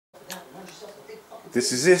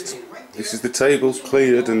this is it. This is the tables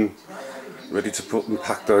cleared and ready to put and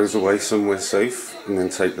pack those away somewhere safe and then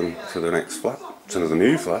take them to the next flat, to another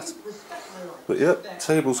new flat. But yep,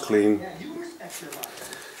 table's clean.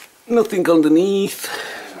 Nothing underneath.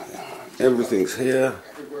 Everything's here.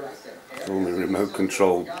 All my remote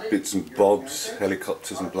control bits and bobs,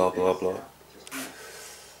 helicopters and blah blah blah.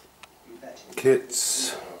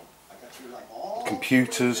 Kits,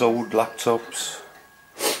 computers, old laptops,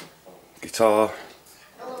 guitar,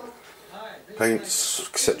 paints,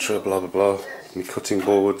 etc. blah blah blah. My cutting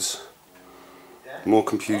boards, more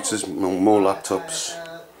computers, more laptops,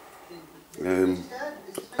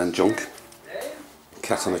 and junk.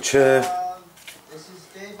 Cat on a chair.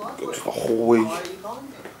 Go to the hallway.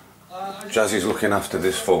 Jazzy's looking after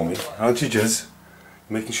this for me, aren't you, Jazz?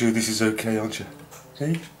 Making sure this is okay, aren't you?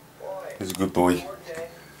 Hey? He's a good boy.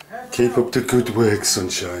 Keep up the good work,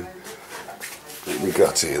 sunshine. What we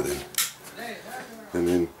got here then? And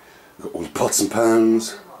then we've got all the pots and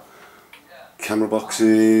pans, camera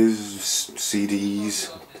boxes, CDs,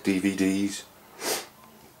 DVDs,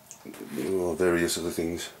 various other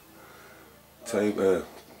things.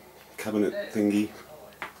 Cabinet thingy.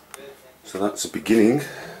 So that's the beginning.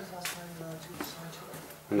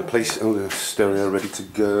 And the place, the stereo ready to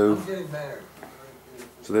go.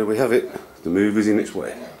 So there we have it. The move is in its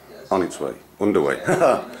way. On its way. Underway.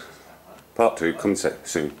 Part 2 comes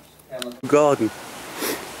soon. Garden.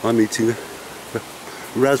 I'm eating a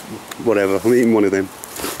whatever. I'm eating one of them.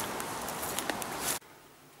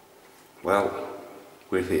 Well,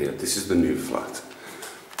 we're here. This is the new flat.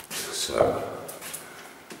 So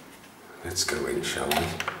let's go in, shall we?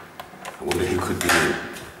 I wonder who could be in.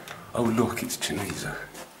 Oh look, it's Chinesa.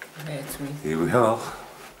 Yeah, it's me. Here we are.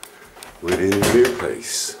 We're in a new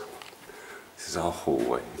place. This is our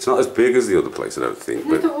hallway. It's not as big as the other place, I don't think.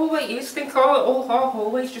 No, but the hallway is. Think all our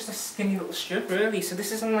hallway is just a skinny little strip, really. So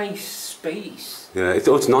this is a nice space. yeah,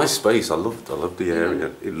 it's nice space. I love the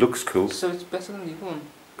area. It looks cool. So it's better than the other one.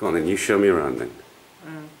 Go on then, you show me around then.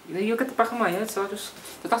 You'll get the back of my head, so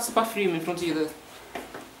but that's the bathroom in front of you.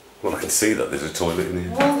 Well, I can see that there's a toilet in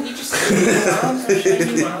here. Well, you just see it around, so I'm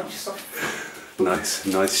showing you around. Just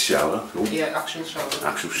Nice shower. Oh. Yeah, actual shower.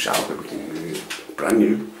 Actual shower, brand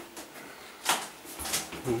new.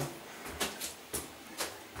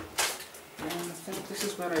 I think this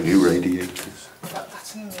is where New radiators.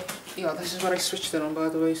 That's in the, yeah, this is where I switched it on, by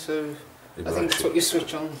the way. So I think that's what you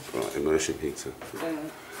switch on. Right, immersion heater. Yeah.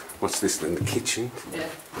 What's this then? The kitchen. Yeah.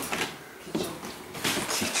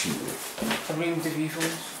 Kitchen. The room to view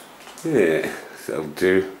phones. Yeah, that'll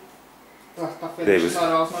do. This is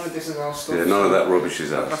our stuff. Yeah, none of that rubbish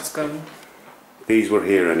is ours. That's going. These were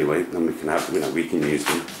here anyway, and we can have, we can use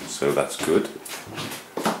them, so that's good.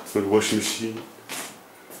 Good washing machine,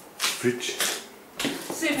 fridge.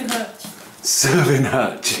 Serving hatch. Serving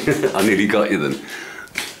hatch. I nearly got you then.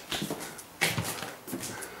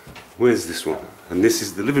 Where's this one? And this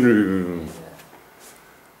is the living room.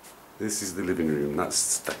 This is the living room.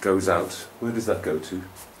 That goes out. Where does that go to?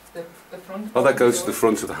 The front. Oh, that goes to the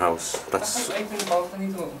front of the house. That's like open the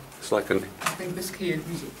balcony door. It's like an. I think this key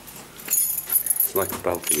is. It's like a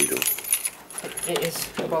balcony door. It is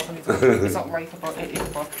a balcony door. It's not like a balcony.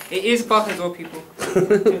 It is a balcony door, people.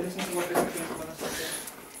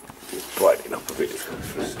 Brighten up a bit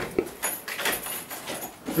for a second.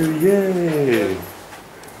 Yay!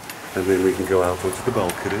 And then we can go out onto the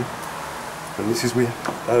balcony. And this is where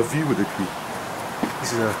our view would be.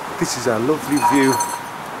 This is our lovely view.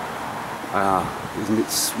 Ah, isn't it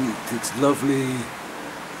sweet? It's lovely.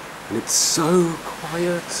 And it's so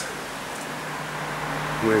quiet.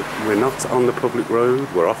 We're not on the public road,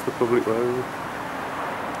 we're off the public road.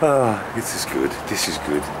 Ah, this is good, this is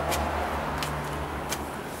good.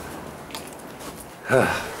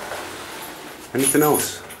 Ah. Anything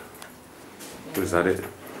else? Or is that it?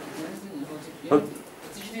 Oh.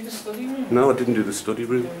 Did you do the study room? No, I didn't do the study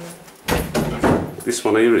room. This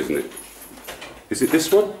one here, isn't it? Is it this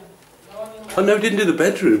one? Oh no, I didn't do the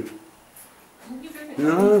bedroom.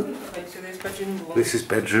 No. This is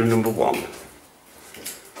bedroom number 1.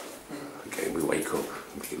 Again, we wake up,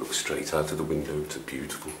 we look straight out of the window, it's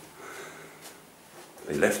beautiful.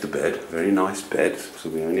 They left the bed, very nice bed, so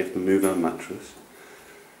we only have to move our mattress.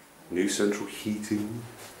 New central heating.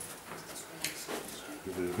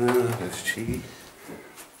 There's Chi.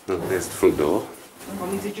 Oh, there's the front door.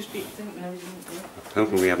 No,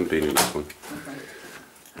 we haven't been in this one.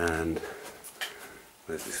 And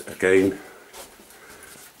there's this again.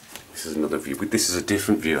 This is another view, but this is a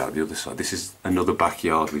different view out the other side. This is another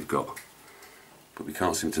backyard we've got, but we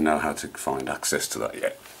can't seem to know how to find access to that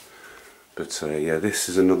yet. But yeah, this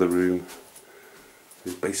is another room.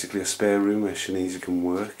 There's basically a spare room where Shanice can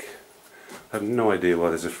work. I have no idea why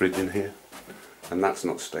there's a fridge in here. And that's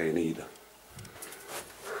not staying either.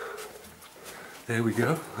 There we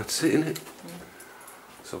go, that's it, innit?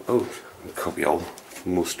 So, oh, copy hole,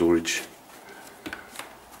 more storage.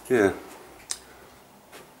 Yeah.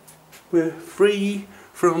 We're free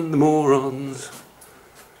from the morons.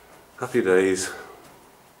 Happy days.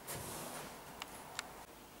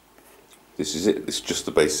 This is it, it's just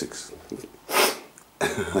the basics.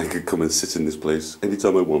 I could come and sit in this place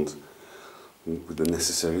anytime I want. With the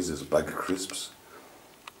necessaries, there's a bag of crisps,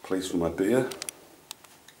 place for my beer,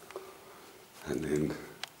 and then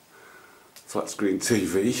flat screen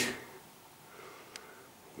TV.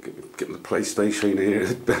 Get the PlayStation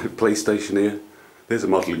here. There's a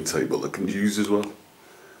modelling table I can use as well.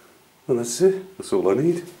 And that's it, that's all I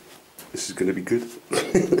need. This is going to be good.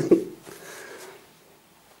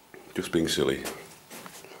 Just being silly.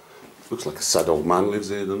 Looks like a sad old man lives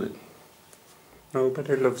here, doesn't it?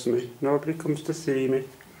 Nobody loves me. Nobody comes to see me.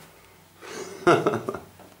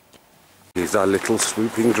 Here's our little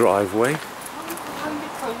swooping driveway.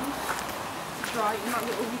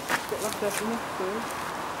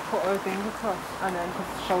 Put a thing across and then put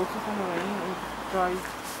the shelters on the lane and dry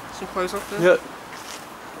some clothes up there. Yep.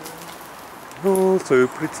 Oh, so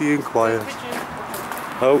pretty and quiet.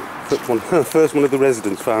 Oh, first one of the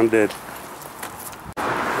residents found dead.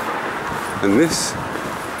 And this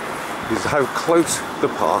is how close the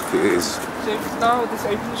park is. So now this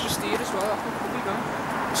opens just here as well, I think we'll be gone.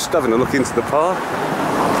 Just having a look into the park. I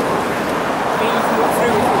mean, you can walk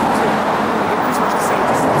through if you want to. It's much the same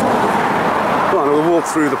distance. Right, we'll walk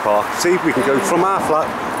through the park, see if we can go from our flat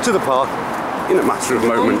to the park in a matter of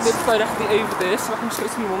moments. It's directly over there, so I can just go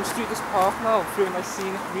to my mum's through this park now, through a nice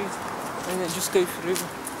scenic route, and then just go through,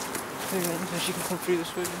 and then she can come through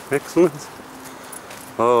this way. Excellent.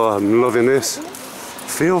 Oh, I'm loving this.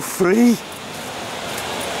 Feel free.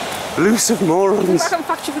 Loose of morons. In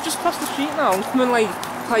fact, you could just cross the street now and come and like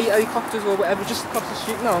fly helicopters or whatever, just cross the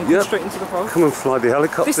street now and come straight into the park. Come and fly the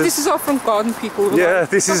helicopters. This is our front garden, people. Yeah,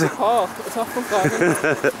 this is a park. It's our front garden.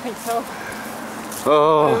 Can't tell.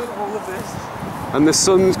 Oh. All of this. And the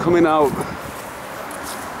sun's coming out.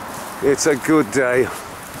 It's a good day.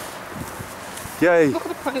 Yay. Look at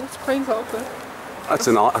the cranes out there. That's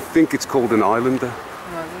I think it's called an islander.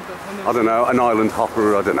 I don't know, an island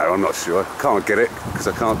hopper, I don't know, I'm not sure. Can't get it, because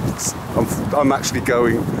I can't, I'm actually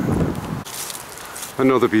going.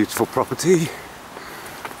 Another beautiful property.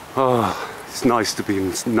 Oh, it's nice to be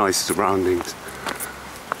in nice surroundings.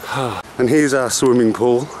 And here's our swimming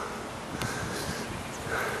pool.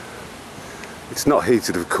 It's not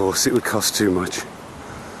heated, of course, it would cost too much.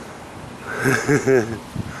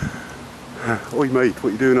 Oi mate, what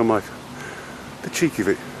are you doing on my... The cheek of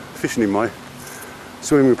it, fishing in my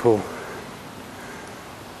swimming pool.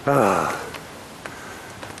 I'm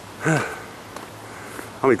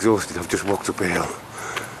exhausted, I've just walked up a hill.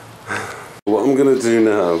 What I'm going to do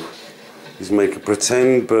now is make a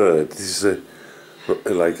pretend bird. This is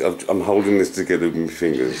I'm holding this together with my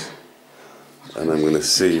fingers. And I'm going to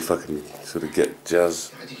see if I can sort of get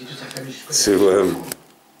Jazz to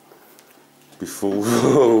before.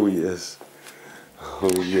 Oh yes.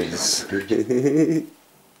 Oh yes.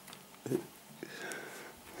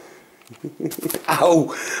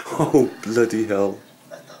 Ow! Oh bloody hell.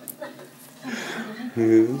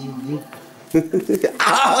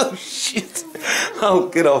 Oh shit! Oh,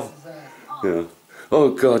 get off. Yeah.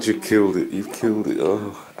 Oh god, you killed it. You've killed it.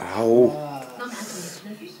 Oh, ow.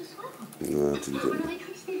 No, I didn't get it.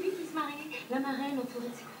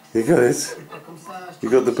 You got it? You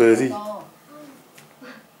got the birdie?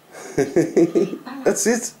 That's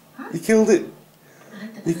it. You killed it.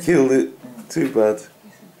 You killed it. Too bad.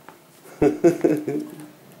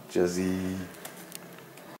 Jazzy.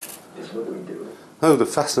 Oh, the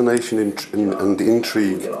fascination and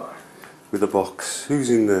intrigue with the box.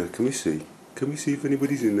 Who's in there? Can we see? Can we see if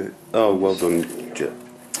anybody's in there? Oh, well done, Jet.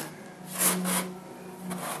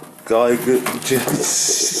 Guy, good.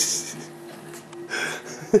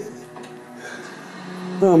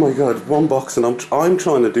 Oh my god, one box, and I'm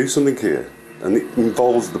trying to do something here, and it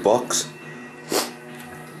involves the box.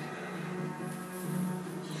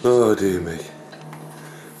 Oh dear me.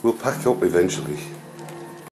 We'll pack up eventually.